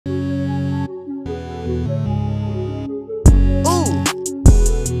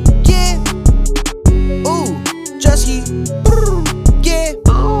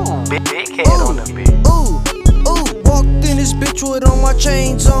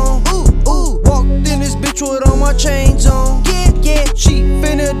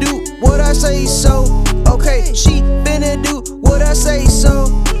I say so. Okay, she finna do what I say so.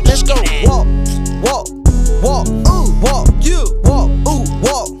 Let's go. Walk, walk, walk, ooh, walk, you, walk, ooh,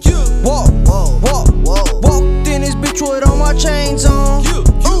 walk, you, walk, walk, walk. Walked in this bitch with all my chains on.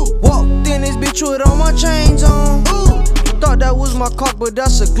 Ooh, walked in this bitch with all my chains on. Ooh, thought that was my cock, but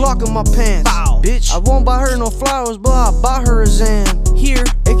that's a Glock in my pants. Bitch, I won't buy her no flowers, but I buy her a Zan. Here,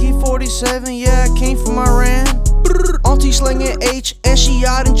 AK-47, yeah, I came from Iran. Auntie slinging H and she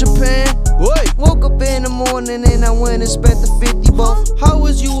out in Japan. Wait. Woke up in the morning and I went and spent the 50 ball. How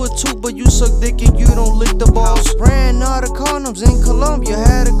was you a two but you suck dick and you don't lick the balls? Ran out of condoms in Colombia,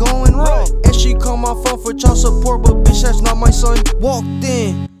 had it going wrong. And she called my phone for child support, but bitch that's not my son. Walked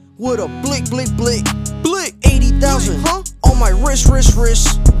in with a blick, blick, blick, blick. 80,000, huh? On my wrist, wrist,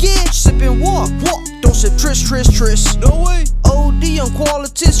 wrist. Yeah, sippin' walk, walk. Don't sip tris, tris, tris. No way. OD on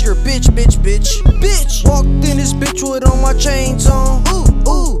qualities, you're bitch, bitch, bitch, bitch. Walked in this bitch with all my chains on. Ooh,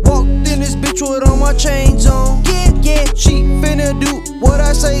 ooh. Walked in this bitch with all my chains on. Yeah, yeah. She finna do what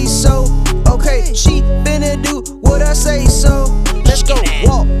I say so. Okay, she finna do what I say so. Let's go.